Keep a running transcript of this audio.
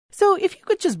So if you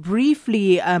could just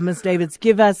briefly, Ms. Davids,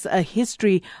 give us a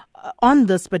history on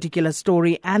this particular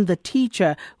story and the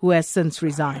teacher who has since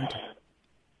resigned.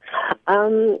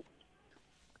 The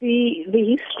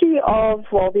history of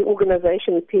the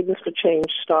organization Parents for Change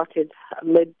started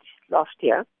mid last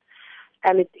year,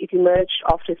 and it emerged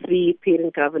after 3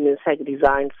 parent governors had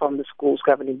resigned from the school's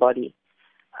governing body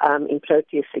in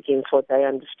protest against what they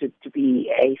understood to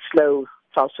be a slow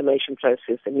transformation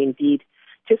process and indeed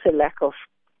just a lack of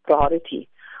priority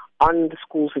on the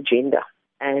school's agenda,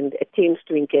 and attempts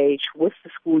to engage with the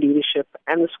school leadership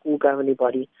and the school governing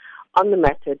body on the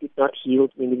matter did not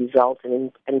yield many results,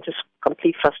 and just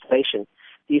complete frustration.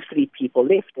 These 3 people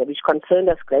left, which concerned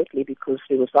us greatly because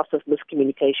there was lots of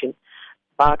miscommunication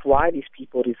about why these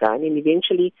people resigned. And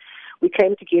eventually we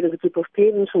came together as a group of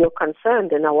parents who were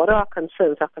concerned. And now what are our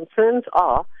concerns? Our concerns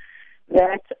are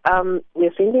that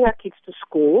we're sending our kids to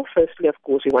school. Firstly, of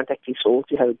course, we want our kids all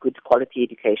to have a good quality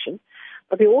education.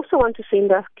 But we also want to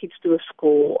send our kids to a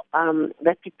school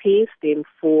that prepares them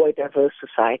for a diverse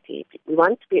society.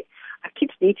 Our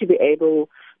kids need to be able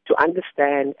to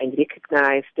understand and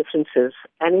recognize differences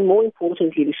and, more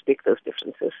importantly, respect those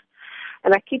differences.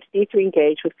 And our kids need to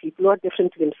engage with people who are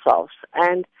different to themselves.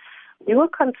 And we were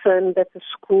concerned that the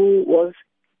school was,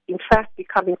 in fact,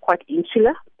 becoming quite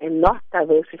insular and not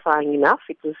diversifying enough.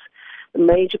 The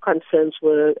major concerns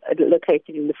were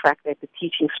located in the fact that the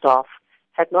teaching staff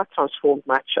had not transformed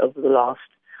much over the last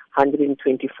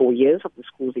 124 years of the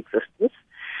school's existence.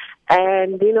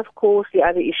 And then, of course, the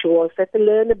other issue was that the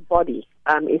learner body,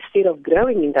 instead of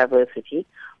growing in diversity,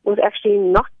 was actually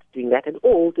not doing that at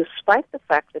all, despite the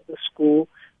fact that the school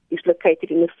is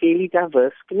located in a fairly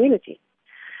diverse community.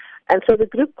 And so the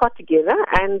group got together,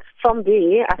 and from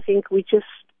there, I think we just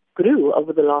grew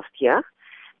over the last year.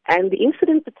 And the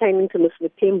incident pertaining to Ms.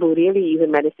 Mthembu really is a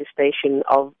manifestation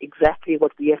of exactly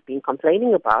what we have been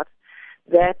complaining about,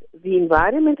 that the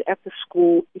environment at the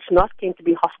school is not going to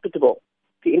be hospitable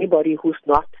to anybody who's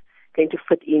not going to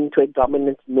fit into a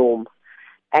dominant norm.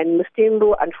 And Ms.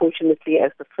 Mthembu, unfortunately,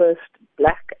 as the first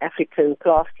black African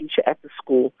class teacher at the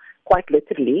school, quite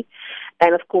literally,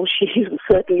 and of course she is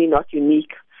certainly not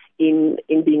unique in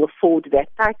being afforded that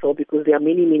title, because there are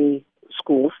many, many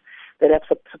schools that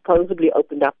have supposedly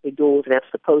opened up their doors and have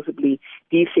supposedly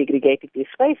desegregated their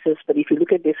spaces. But if you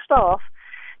look at their staff,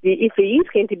 if there is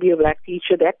going to be a black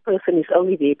teacher, that person is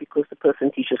only there because the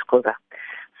person teaches Xhosa.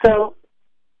 So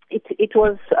it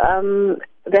was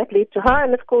that led to her,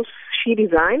 and of course she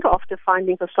resigned after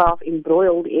finding herself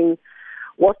embroiled in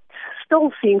what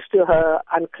still seems to her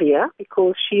unclear,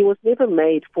 because she was never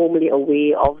made formally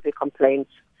aware of the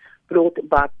complaints brought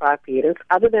about by parents,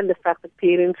 other than the fact that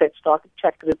parents had started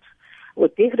chat groups, were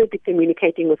definitely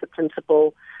communicating with the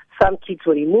principal. Some kids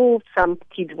were removed, some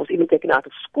kids was even taken out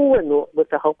of school and with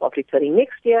the hope of returning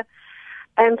next year.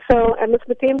 And Ms.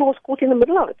 Mthembu was caught in the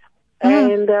middle of it.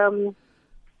 And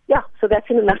so that's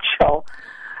in a nutshell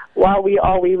why we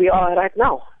are where we are right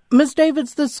now. Ms.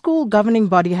 Davids, the school governing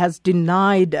body has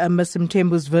denied Ms.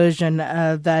 Mthembu's version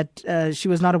that she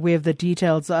was not aware of the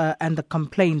details and the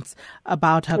complaints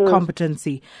about her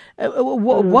competency.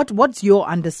 What's your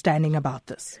understanding about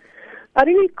this? I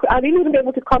really wouldn't be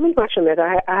able to comment much on that.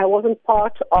 I wasn't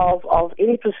part of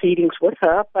any proceedings with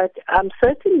her, but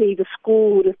certainly the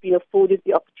school would have been afforded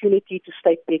the opportunity to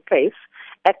state their case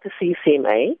at the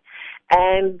CCMA.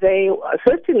 And they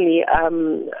certainly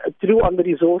drew on the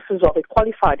resources of a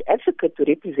qualified advocate to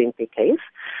represent their case.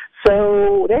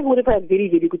 So they would have had very,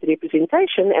 very good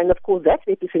representation. And of course, that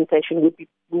representation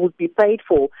would be paid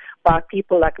for by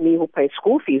people like me who pay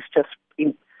school fees,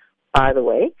 by the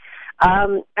way.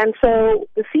 And so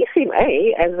the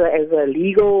CCMA, as a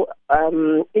legal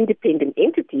independent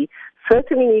entity,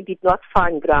 certainly did not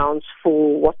find grounds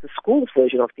for what the school's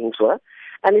version of things were.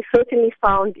 And is certainly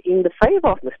found in the favor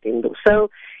of Ms. Mthembu. So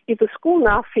if the school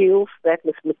now feels that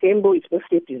Ms. Mthembu is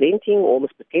misrepresenting or Ms.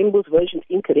 Mthembu's version is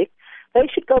incorrect, they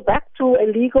should go back to a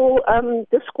legal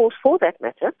discourse for that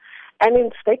matter and then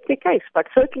state their case. But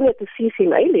certainly at the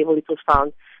CCMA level, it was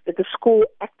found that the school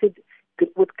acted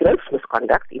with gross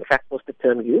misconduct, in fact was the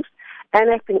term used, and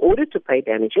have been ordered to pay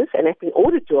damages and have been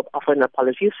ordered to offer an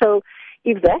apology. So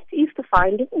if that is the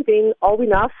finding, then are we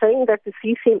now saying that the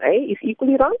CCMA is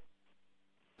equally wrong?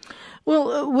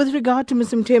 Well, with regard to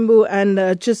Ms. Mthembu and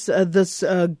this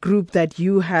group that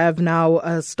you have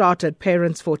now started,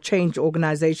 Parents for Change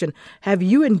organization, have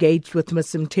you engaged with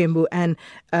Ms. Mthembu, and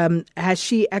has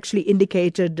she actually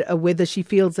indicated whether she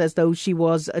feels as though she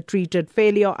was treated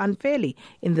fairly or unfairly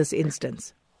in this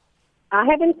instance? I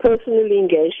haven't personally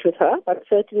engaged with her, but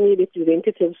certainly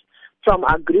representatives from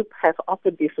our group have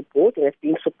offered their support and have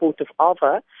been supportive of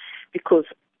her, because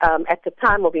at the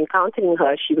time of encountering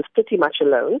her, she was pretty much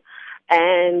alone.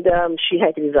 And she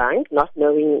had resigned, not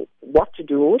knowing what to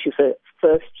do. She's a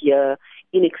first-year,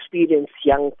 inexperienced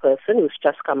young person who's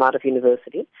just come out of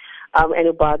university. And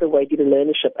who, by the way, did a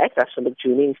learnership at Rustenburg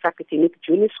Junior. In fact, attended the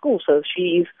junior school. So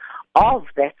she is of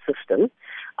that system.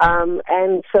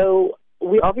 And so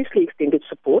we obviously extended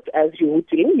support, as you would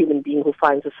to any human being who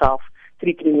finds herself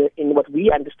treated in what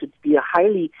we understood to be a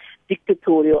highly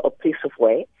dictatorial, oppressive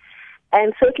way.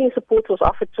 And certainly support was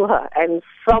offered to her. And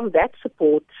from that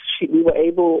support,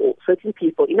 certain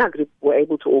people in our group were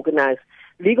able to organize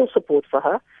legal support for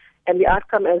her. And the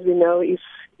outcome, as we know, is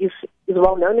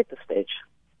well known at this stage.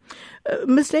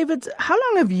 Ms. Davids, how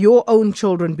long have your own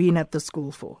children been at the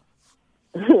school for?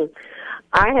 Because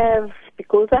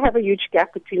I have a huge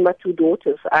gap between my two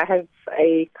daughters, I have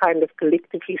a kind of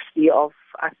collective history of,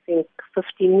 I think,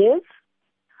 15 years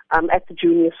at the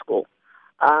junior school.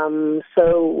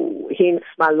 So hence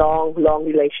my long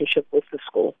relationship with the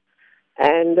school.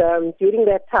 And during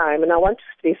that time, and I want to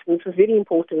stress, and this is very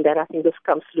important that I think this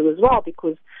comes through as well,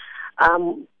 because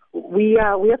we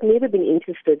have never been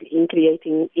interested in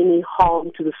creating any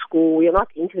harm to the school. We are not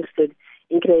interested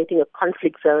in creating a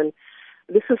conflict zone.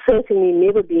 This has certainly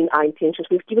never been our intentions.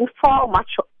 We've given far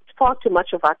too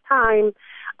much of our time.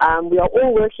 We are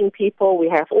all working people. We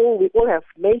all have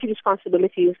major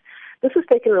responsibilities. This has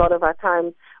taken a lot of our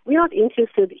time. We're not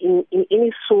interested in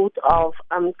any sort of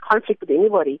conflict with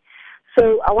anybody.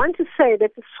 So I want to say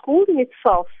that the school in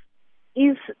itself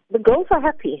the girls are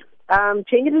happy.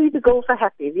 Generally, the girls are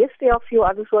happy. Yes, there are a few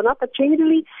others who are not, but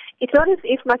generally, it's not as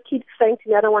if my kids saying to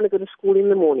me, I don't want to go to school in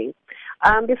the morning.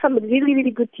 There's some really,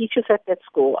 really good teachers at that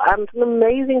school. Some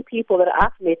amazing people that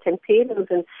I've met, and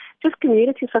parents, and just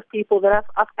communities of people that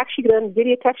I've actually grown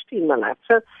very attached to in my life.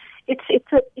 So it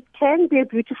can be a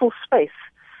beautiful space.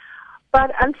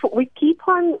 But we keep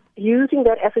on using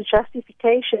that as a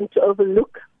justification to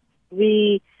overlook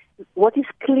what is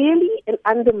clearly an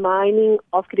undermining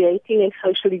of creating a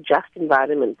socially just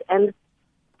environment. And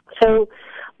so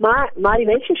my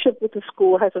relationship with the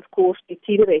school has, of course,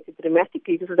 deteriorated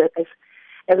dramatically as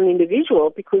an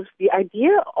individual, because the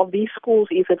idea of these schools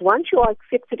is that once you are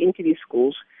accepted into these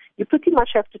schools, you pretty much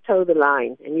have to toe the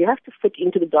line and you have to fit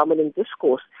into the dominant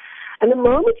discourse. And the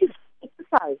moment you start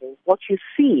criticizing what you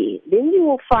see, then you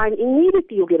will find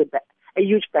immediately you'll get a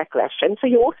huge backlash. And so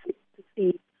you also need to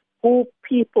see who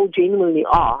people genuinely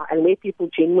are and where people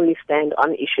genuinely stand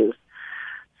on issues.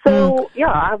 So,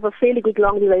 yeah, I have a fairly good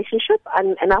long relationship,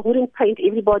 and I wouldn't paint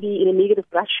everybody in a negative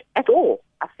brush at all.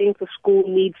 I think the school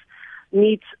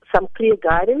needs some clear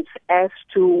guidance as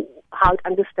to how it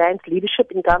understands leadership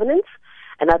and governance,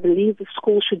 and I believe the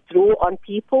school should draw on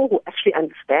people who actually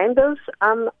understand those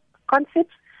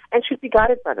concepts and should be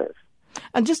guided by those.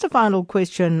 And just a final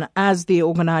question, as the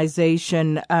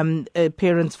organization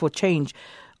Parents for Change,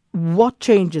 what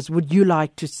changes would you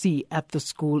like to see at the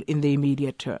school in the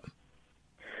immediate term?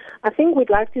 I think we'd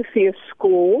like to see a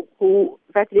school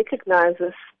that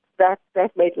recognizes that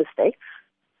they've made mistakes,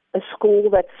 a school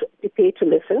that's prepared to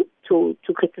listen to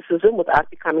criticism without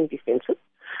becoming defensive,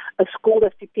 a school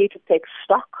that's prepared to take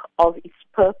stock of its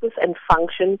purpose and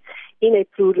function in a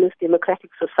pluralist democratic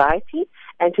society,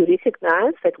 and to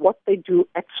recognize that what they do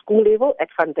at school level, at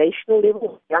foundational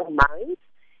level, young minds,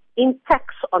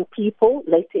 impacts on people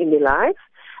later in their lives,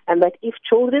 and that if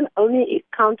children only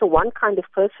encounter one kind of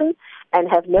person and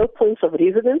have no points of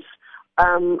resonance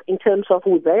in terms of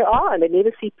who they are, and they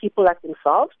never see people like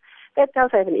themselves, that does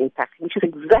have an impact, which is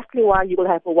exactly why you will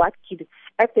have a white kid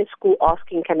at their school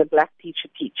asking, can a black teacher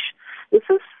teach?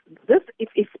 This,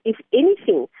 if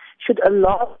anything, should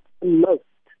alarm most,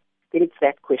 then it's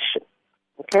that question.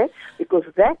 Okay? Because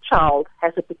that child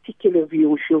has a particular view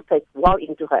which she'll take well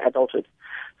into her adulthood.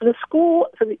 So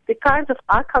the kinds of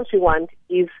outcomes we want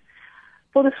is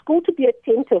for the school to be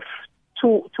attentive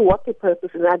to what their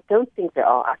purpose is, and I don't think they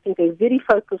are. I think they're very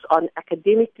focused on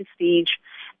academic prestige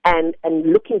and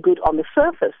looking good on the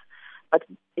surface. But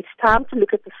it's time to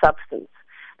look at the substance.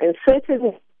 And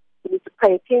certainly we need to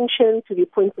pay attention to the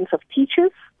appointments of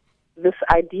teachers, this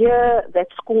idea that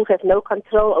schools have no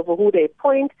control over who they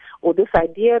appoint, or this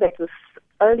idea that was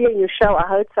earlier in your show, I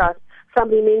heard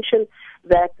somebody mention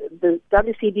that the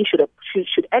WCD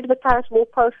should advertise more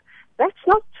posts. That's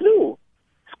not true.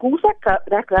 Schools like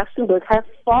Rustenburg have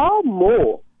far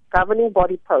more governing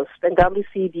body posts than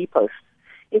WCD posts.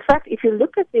 In fact, if you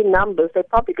look at their numbers, they're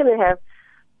probably going to have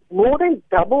more than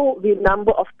double the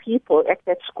number of people at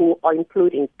that school are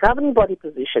including governing body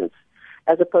positions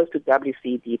as opposed to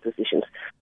WCD positions.